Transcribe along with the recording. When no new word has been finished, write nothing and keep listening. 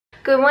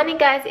Good morning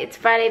guys, it's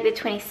Friday the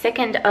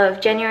 22nd of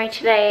January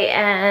today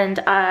and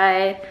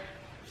I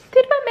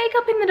did my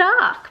makeup in the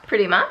dark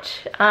pretty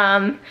much.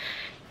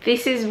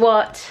 This is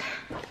what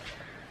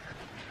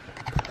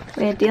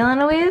we're dealing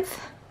with.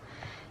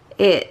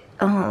 It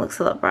looks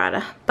a lot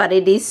brighter, but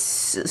it is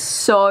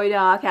so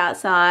dark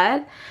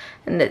outside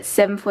and it's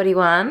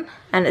 7:41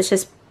 and it's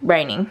just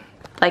raining.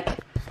 Like,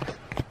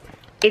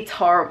 it's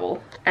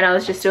horrible. And I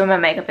was just doing my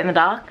makeup in the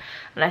dark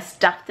and I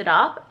stuffed it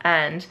up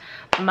and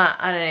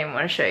I don't even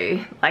want to show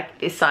you like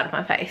this side of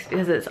my face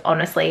because it's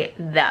honestly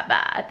that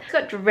bad. I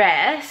got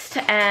dressed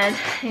and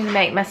I need to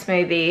make my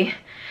smoothie,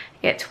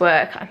 get to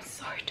work. I'm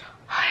so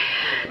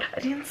tired. I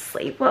didn't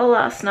sleep well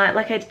last night.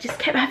 Like, I just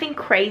kept having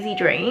crazy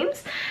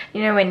dreams.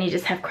 You know, when you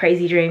just have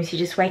crazy dreams, you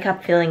just wake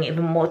up feeling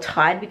even more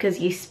tired because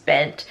you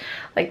spent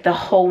like the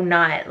whole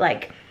night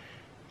like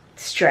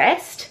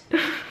stressed.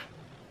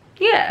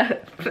 Yeah,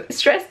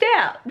 stressed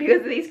out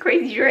because of these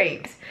crazy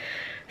dreams.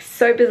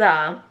 So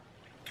bizarre.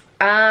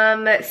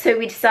 So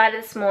we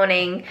decided this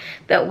morning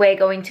that we're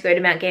going to go to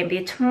Mount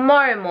Gambier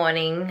tomorrow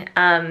morning.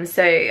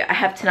 So I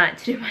have tonight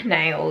to do my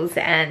nails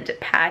and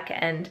pack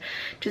and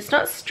just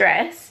not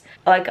stress.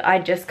 Like, I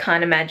just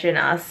can't imagine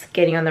us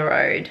getting on the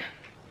road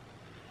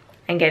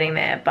and getting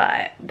there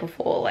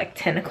before like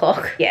 10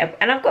 o'clock. Yeah,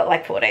 and I've got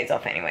like 4 days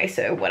off anyway,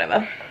 so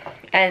whatever.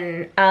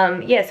 And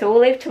yeah, so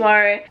we'll leave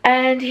tomorrow.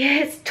 And yeah,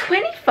 it's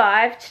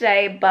 25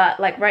 today, but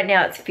like right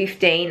now it's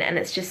 15 and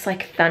it's just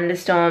like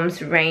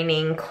thunderstorms,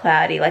 raining,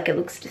 cloudy. Like, it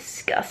looks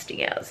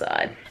disgusting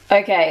outside.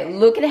 Okay,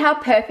 look at how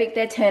perfect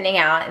they're turning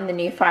out in the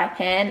new fry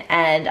pan,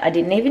 and I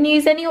didn't even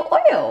use any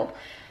oil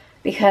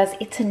because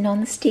it's a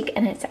non-stick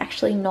and it's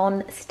actually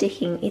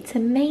non-sticking. It's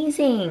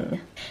amazing.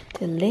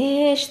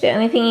 Delish. The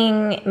only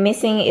thing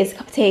missing is a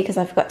cup of tea because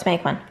I forgot to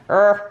make one.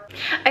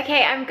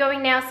 Okay, I'm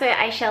going now, so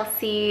I shall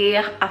see you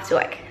after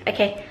work.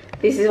 Okay,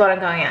 this is what I'm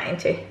going out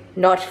into.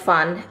 Not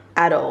fun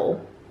at all.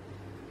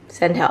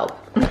 Send help.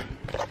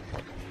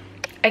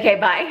 Okay,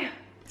 bye.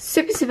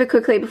 Super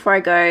quickly before I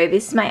go,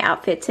 this is my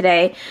outfit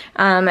today.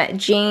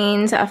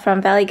 Jeans are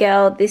from Valley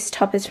Girl, this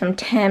top is from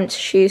Tempt,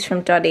 shoes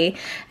from Dotty,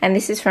 and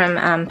this is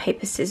from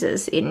Paper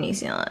Scissors in New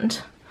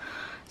Zealand.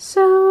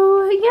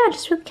 So yeah,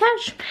 just really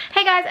cash.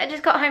 Hey guys, I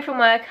just got home from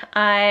work.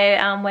 I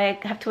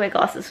have to wear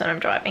glasses when I'm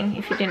driving,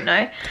 if you didn't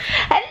know.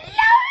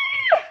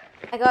 Hello!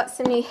 I got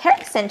some new hair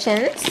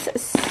extensions,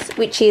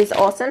 which is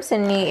awesome,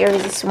 some new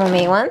Irresistible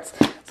Me ones.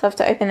 So I have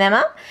to open them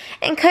up.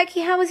 And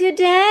Koki, how was your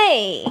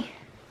day?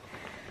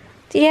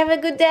 Did you have a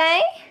good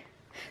day?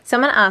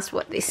 Someone asked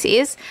what this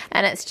is,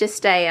 and it's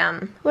just a,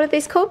 what are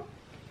these called?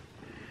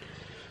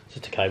 It's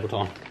just a cable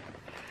tie.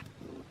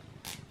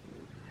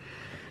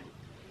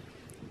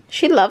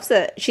 She loves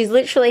it. She's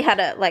literally had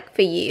it like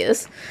for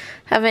years,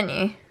 haven't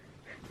you?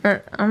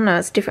 I don't know,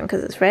 it's different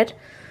because it's red.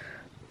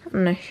 I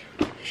don't know,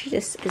 she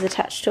just is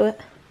attached to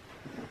it.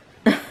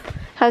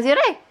 How's your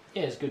day?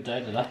 Yeah, it's a good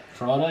day today,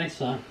 Friday,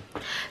 so.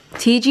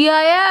 TGIF!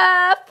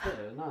 Yeah,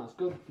 no, it's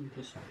good.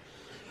 Just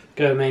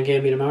go to Mount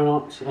Gambier tomorrow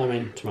night. I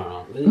mean,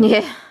 tomorrow night.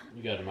 Yeah.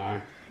 You go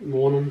tomorrow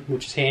morning,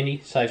 which is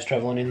handy. Saves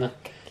travelling in the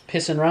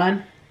piss and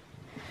rain.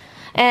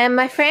 And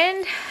my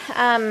friend,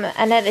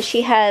 Annetta,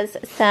 she has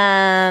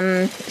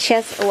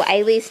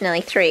Ailey's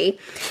nearly 3,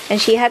 and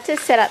she had to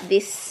set up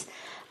this,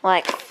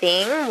 like,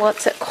 thing.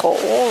 What's it called?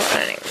 I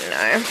don't even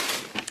know.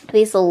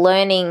 This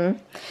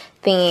learning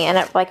thingy, and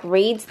it, like,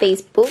 reads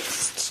these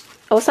books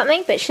or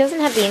something, but she doesn't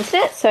have the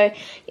internet, so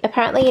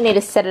apparently you need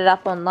to set it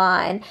up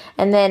online,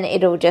 and then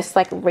it'll just,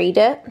 like, read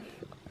it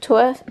to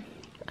a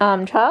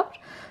child.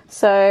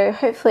 So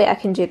hopefully I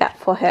can do that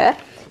for her.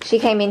 She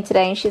came in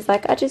today and she's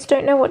like, I just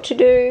don't know what to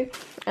do.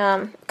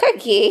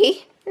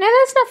 Cookie, no,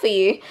 that's not for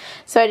you.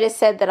 So I just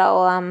said that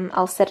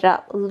I'll set it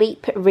up.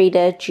 Leap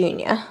Reader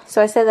Junior.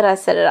 So I said that I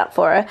set it up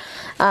for her,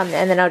 and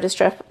then I'll just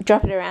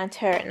drop it around to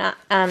her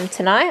at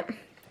tonight.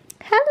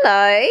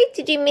 Hello,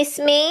 did you miss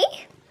me?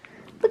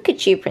 Look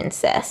at you,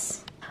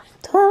 princess.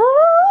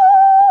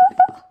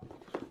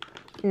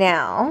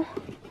 Now,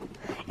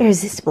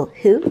 Irresistible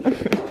who?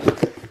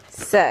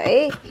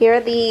 So here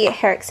are the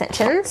hair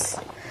extensions.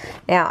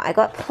 Now, I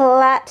got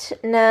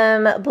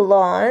Platinum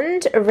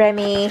Blonde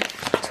Remy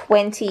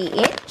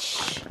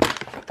 20-inch.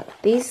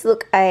 These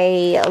look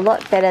a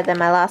lot better than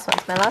my last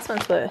ones. My last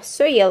ones were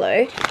so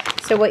yellow.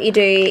 So what you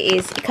do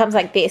is it comes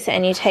like this,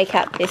 and you take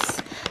out this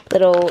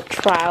little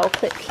trial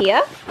clip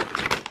here,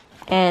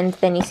 and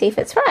then you see if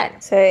it's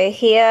right. So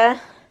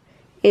here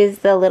is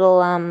the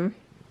little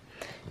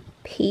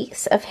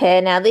piece of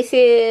hair. Now this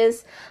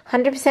is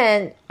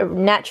 100%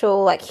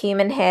 natural, like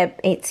human hair.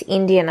 It's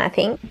Indian, I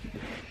think.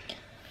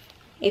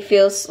 It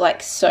feels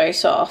like so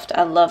soft.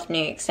 I love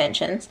new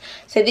extensions.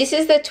 So this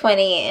is the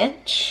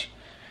 20-inch.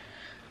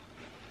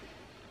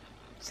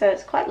 So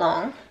it's quite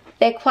long.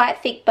 They're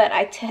quite thick, but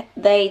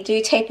they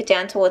do taper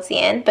down towards the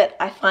end, but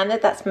I find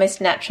that that's most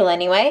natural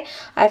anyway.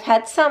 I've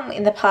had some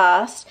in the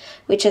past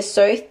which are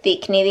so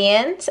thick near the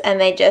ends,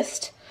 and they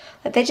just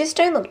They just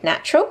don't look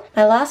natural.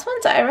 My last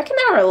ones, I reckon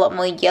they were a lot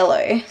more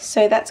yellow,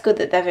 so that's good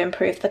that they've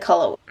improved the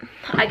colour.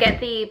 I get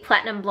the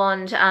platinum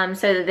blonde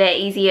so that they're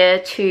easier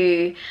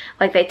to,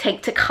 like, they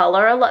take to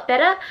colour a lot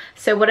better.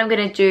 So what I'm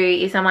going to do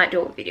is, I might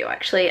do a video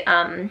actually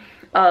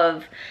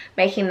of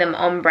making them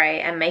ombre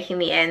and making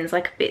the ends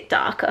like a bit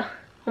darker.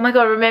 Oh my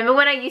god, remember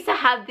when I used to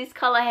have this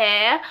colour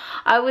hair?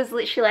 I was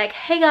literally like,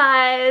 hey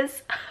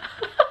guys.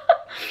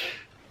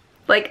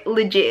 Like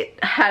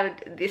legit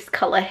had this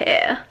colour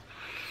hair.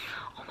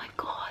 Oh my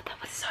god, that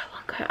was so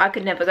long ago. I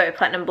could never go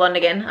platinum blonde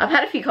again. I've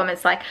had a few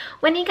comments like,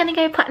 when are you gonna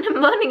go platinum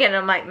blonde again?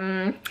 I'm like,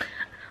 I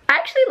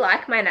actually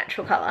like my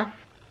natural colour.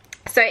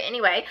 So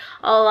anyway,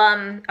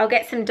 I'll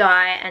get some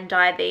dye and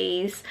dye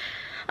these.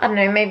 I don't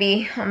know,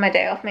 maybe on my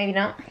day off, maybe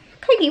not.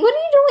 Craiggy, what are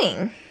you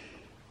doing?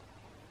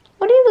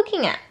 What are you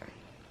looking at?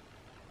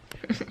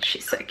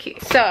 She's so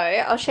cute. So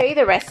I'll show you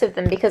the rest of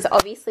them, because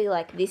obviously,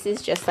 like, this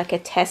is just like a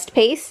test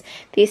piece.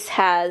 This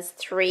has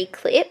 3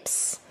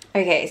 clips.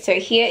 Okay, so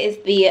here is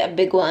the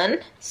big one.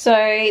 So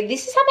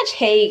this is how much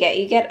hair you get.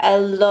 You get a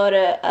lot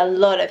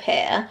of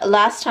hair.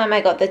 Last time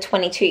I got the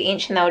 22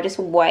 inch and they were just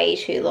way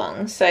too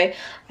long. So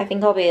I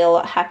think I'll be a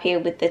lot happier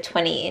with the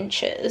 20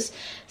 inches.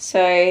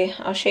 So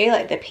I'll show you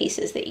like the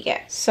pieces that you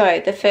get.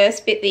 So the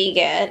first bit that you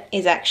get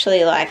is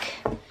actually like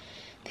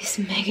this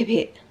mega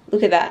bit.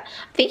 Look at that.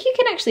 I think you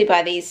can actually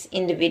buy these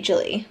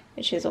individually,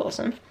 which is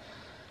awesome.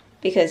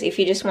 Because if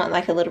you just want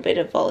like a little bit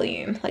of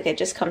volume, like it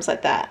just comes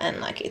like that,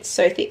 and like it's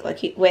so thick.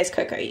 Like, where's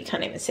Coco? You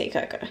can't even see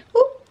Coco.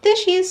 Oh, there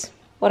she is.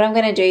 What I'm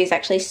going to do is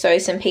actually sew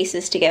some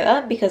pieces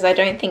together, because I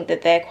don't think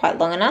that they're quite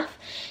long enough.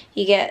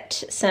 You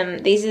get some,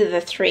 these are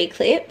the 3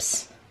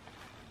 clips.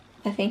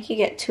 I think you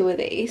get 2 of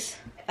these.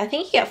 I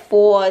think you get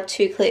 4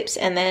 2 clips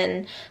and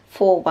then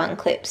 4 1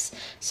 clips.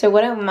 So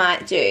what I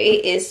might do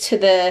is to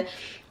the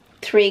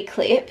 3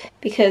 clip,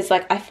 because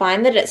like I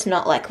find that it's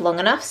not like long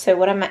enough. So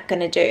what I'm going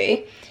to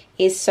do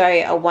is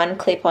sew a 1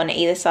 clip on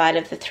either side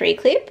of the 3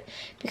 clip,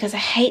 because I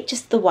hate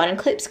just the 1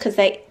 clips, because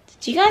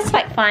do you guys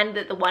like find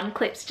that the 1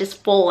 clips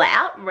just fall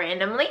out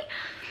randomly?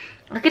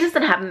 Like, it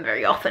doesn't happen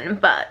very often,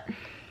 but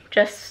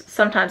just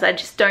sometimes I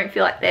just don't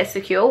feel like they're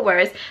secure.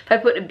 Whereas if I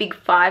put a big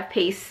 5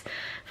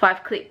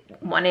 clip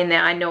one in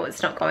there, I know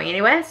it's not going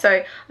anywhere.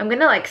 So I'm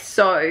gonna like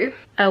sew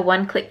a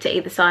 1 clip to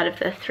either side of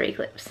the 3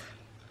 clips.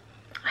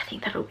 I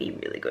think that'll be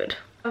really good.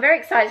 I'm very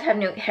excited to have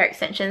new hair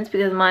extensions,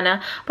 because mine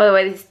are, by the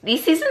way,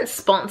 this isn't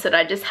sponsored,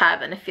 I just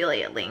have an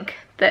affiliate link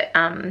that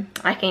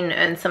I can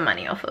earn some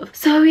money off of.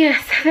 So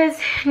yes, there's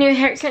new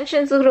hair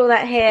extensions. Look at all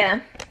that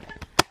hair.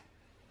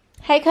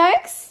 Hey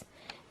Cokes,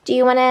 do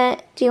you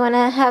wanna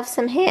have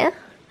some hair?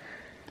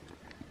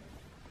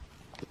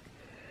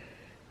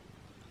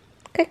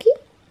 Cookie?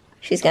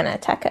 She's gonna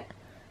attack it.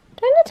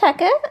 Don't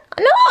attack it.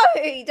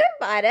 No, don't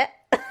bite it.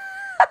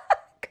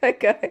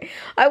 Coco,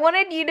 I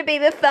wanted you to be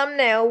the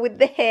thumbnail with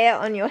the hair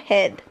on your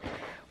head.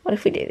 What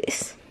if we do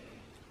this?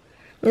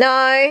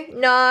 No,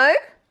 no.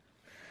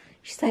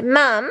 She's like,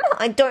 Mum,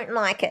 I don't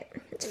like it.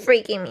 It's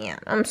freaking me out.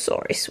 I'm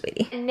sorry,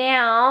 sweetie. And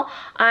now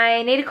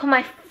I need to call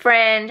my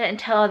friend and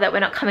tell her that we're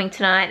not coming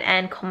tonight,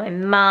 and call my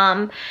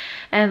mum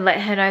and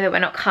let her know that we're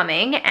not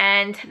coming.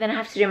 And then I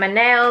have to do my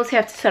nails. I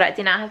have to sort out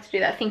dinner. I have to do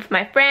that thing for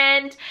my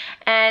friend.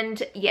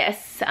 And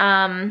yes,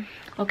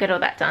 I'll get all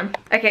that done.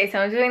 Okay, so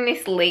I'm doing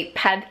this leap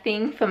pad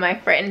thing for my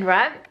friend,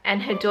 right?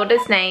 And her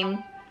daughter's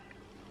name...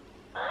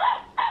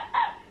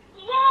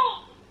 Yay!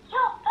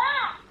 You're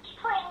back,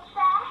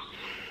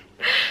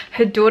 princess!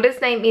 Her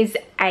daughter's name is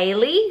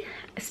Ailey,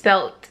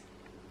 spelt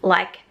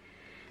like...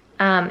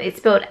 it's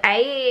spelled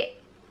A-Y-L-E-E,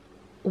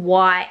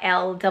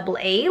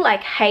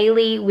 like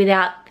Hailey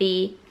without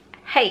the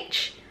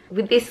H.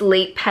 With this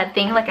leap pad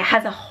thing, like it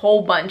has a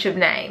whole bunch of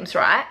names,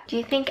 right? Do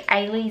you think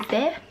Ailey's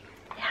there?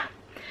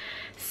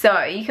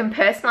 So you can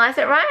personalize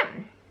it, right?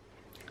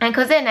 And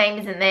because their name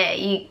isn't there,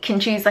 you can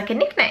choose like a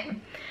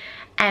nickname.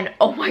 And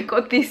oh my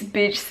god, this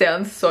bitch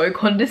sounds so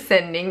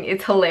condescending.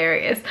 It's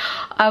hilarious.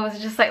 I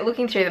was just like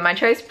looking through them. I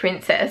chose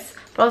Princess,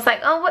 but I was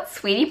like, oh, what's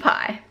Sweetie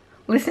Pie?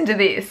 Listen to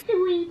this.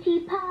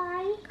 Sweetie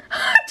Pie.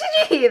 Did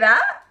you hear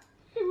that?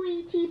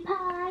 Sweetie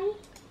Pie.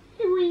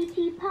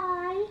 Sweetie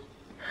Pie.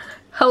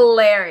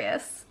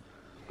 Hilarious.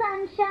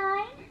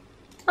 Sunshine.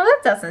 Oh,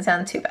 that doesn't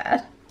sound too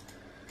bad.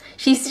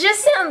 She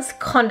just sounds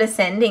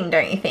condescending,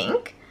 don't you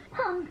think?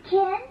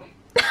 Pumpkin.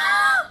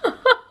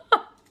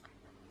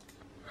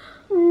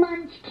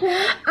 Munchkin.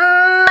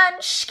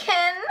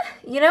 Munchkin.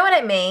 You know what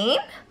I mean?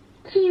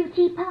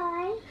 Cutie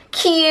Pie.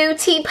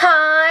 Cutie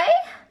Pie.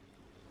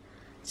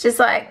 It's just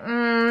like,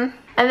 And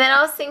then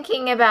I was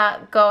thinking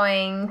about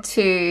going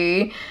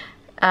to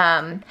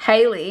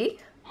Hailey.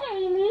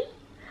 Hailey.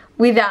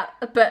 Without,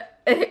 but...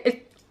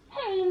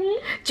 Hailey.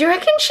 Do you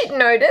reckon she'd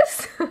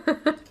notice?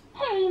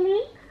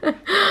 Hailey.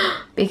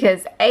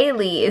 Because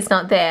Ailey is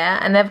not there,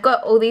 and they've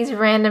got all these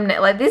random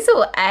like these are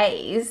all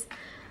A's,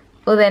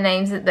 all their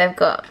names that they've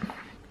got.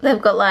 They've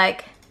got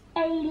like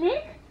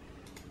Ailey,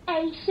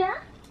 Aisha,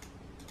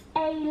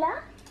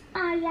 Ayla,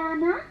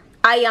 Ayana,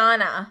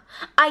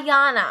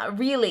 Ayana,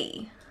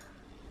 really?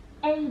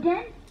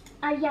 Aiden,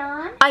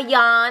 Ayan,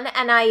 Ayan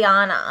and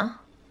Ayana.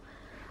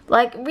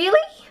 Like, really?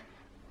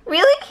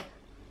 Really?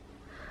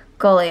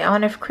 Golly, I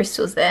wonder if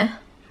Crystal's there.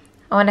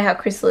 I wonder how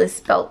Crystal is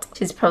spelt.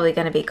 She's probably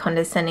going to be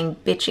condescending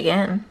bitch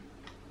again.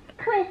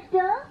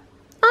 Crystal,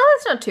 Oh,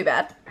 that's not too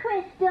bad.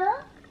 Crystal,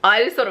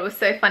 I just thought it was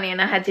so funny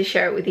and I had to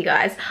share it with you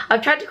guys.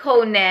 I've tried to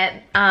call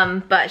Net,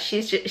 but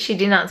she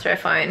didn't answer her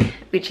phone,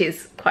 which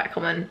is quite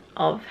common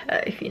of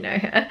her if you know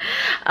her.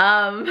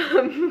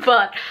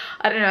 But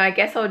I don't know, I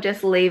guess I'll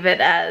just leave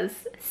it as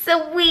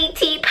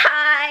Sweetie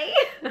Pie.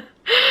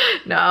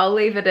 No, I'll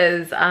leave it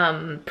as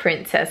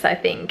Princess, I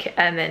think,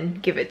 and then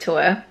give it to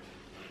her.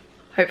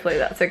 Hopefully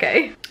that's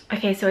okay.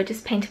 Okay, so I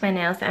just painted my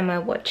nails and we're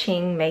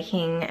watching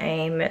Making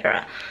a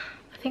Murderer.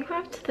 I think we're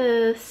up to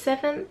the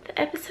 7th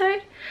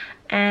episode.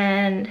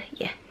 And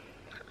yeah,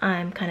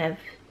 I'm kind of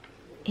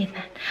in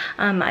that.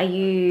 I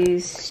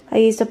used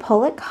a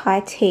Pollock High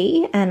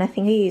Tea, and I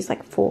think I used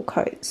like 4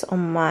 coats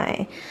on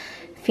my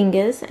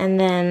fingers, and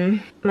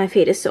then my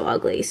feet are so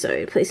ugly,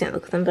 so please don't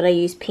look at them, but I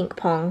used Pink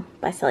Pong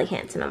by Sally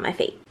Hansen on my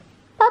feet.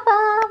 Baba,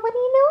 what are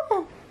you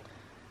doing?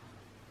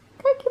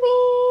 Come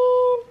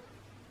in.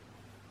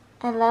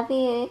 I love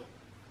you.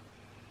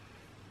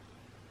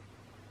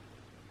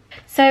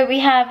 So we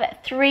have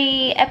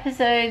 3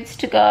 episodes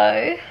to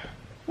go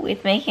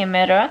with Making a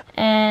Murderer,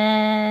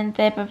 and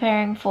they're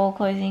preparing for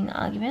closing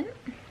argument.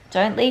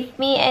 Don't leave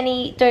me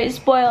any, don't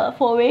spoil it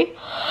for me.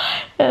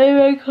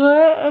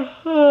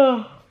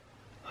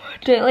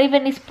 Don't leave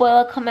any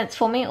spoiler comments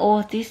for me.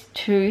 Or this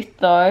tooth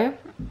though,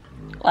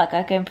 like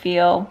I can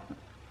feel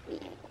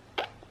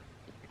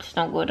it's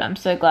not good. I'm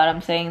so glad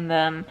I'm seeing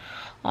them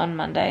on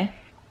Monday.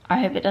 I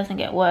hope it doesn't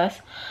get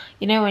worse.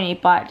 You know when you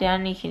bite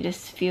down you can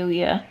just feel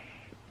your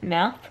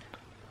mouth?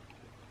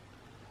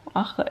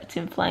 Oh, it's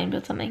inflamed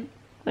or something.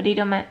 What are you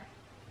doing, mate?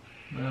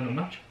 No, not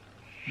much.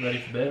 Ready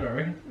for bed, I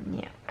reckon.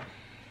 Yeah.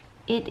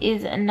 It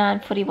is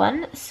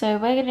 9:41, so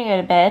we're gonna go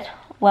to bed.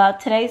 Wow,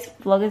 today's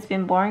vlog has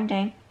been boring,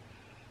 Dane.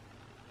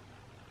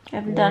 I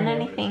haven't done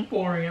anything.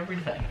 Boring every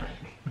day.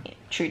 Yeah,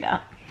 true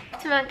that.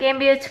 To Mount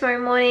Gambier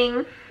tomorrow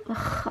morning.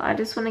 Ugh, I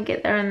just want to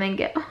get there and then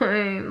get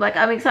home. Like,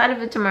 I'm excited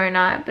for tomorrow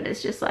night, but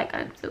it's just like,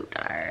 I'm so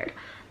tired.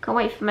 Can't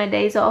wait for my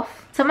days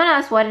off. Someone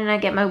asked why didn't I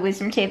get my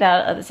wisdom teeth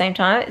out at the same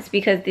time. It's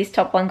because this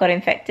top one got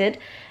infected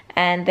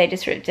and they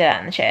just ripped it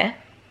out in the chair.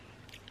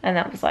 And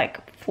that was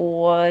like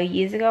 4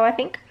 years ago, I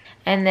think.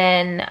 And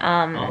then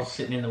I was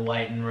sitting in the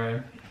waiting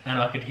room and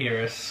I could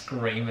hear her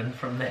screaming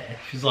from there.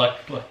 She's like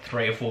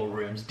 3 or 4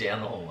 rooms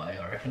down the hallway,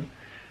 I reckon.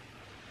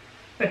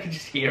 I could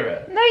just hear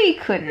her. no, you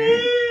couldn't.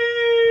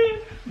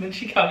 And then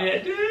she come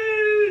out,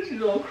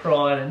 she's all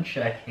crying and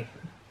shaking.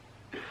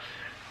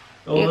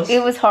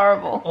 It was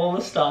horrible. All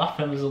the staff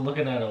members are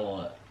looking at her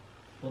like,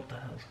 what the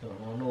hell's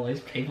going on? All these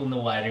people in the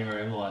waiting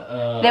room like,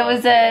 There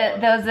was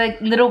a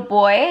little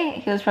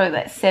boy, he was probably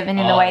like 7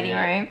 in the waiting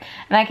room,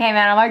 and I came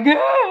out, I'm like,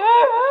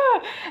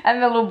 ah!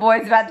 And the little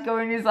boy's about to go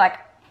in, he's like,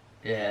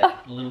 yeah,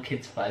 the little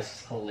kid's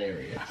face is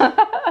hilarious.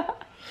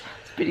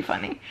 It's pretty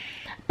funny.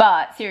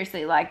 But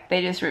seriously, like,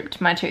 they just ripped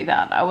my tooth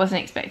out. I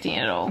wasn't expecting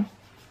it at all.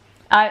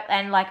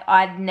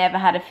 I'd never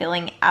had a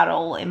filling at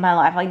all in my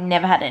life. Like,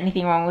 never had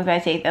anything wrong with my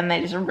teeth, and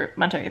they just ripped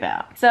my tooth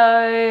out.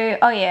 So,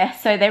 oh yeah,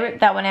 so they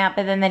ripped that one out,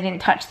 but then they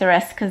didn't touch the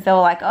rest because they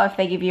were like, oh, if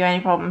they give you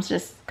any problems,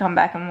 just come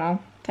back and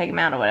we'll take them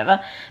out or whatever.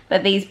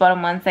 But these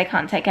bottom ones, they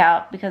can't take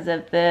out because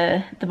of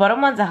the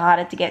bottom ones are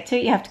harder to get to.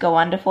 You have to go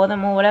under for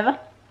them or whatever,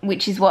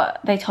 which is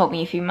what they told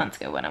me a few months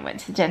ago when I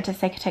went to the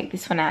dentist. They could take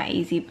this one out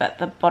easy, but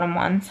the bottom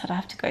ones, I'd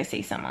have to go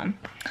see someone,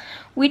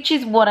 which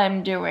is what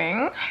I'm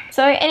doing.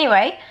 So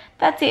anyway,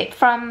 that's it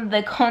from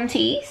the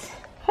Contes.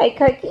 Hey,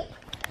 Cokie.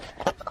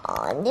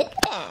 Oh, look at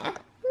that.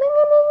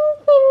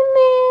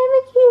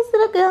 The cutest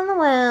little girl in the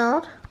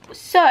world.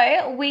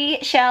 So,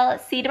 we shall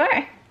see you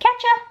tomorrow.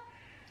 Catch ya.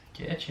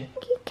 Catch ya.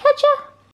 Catch ya.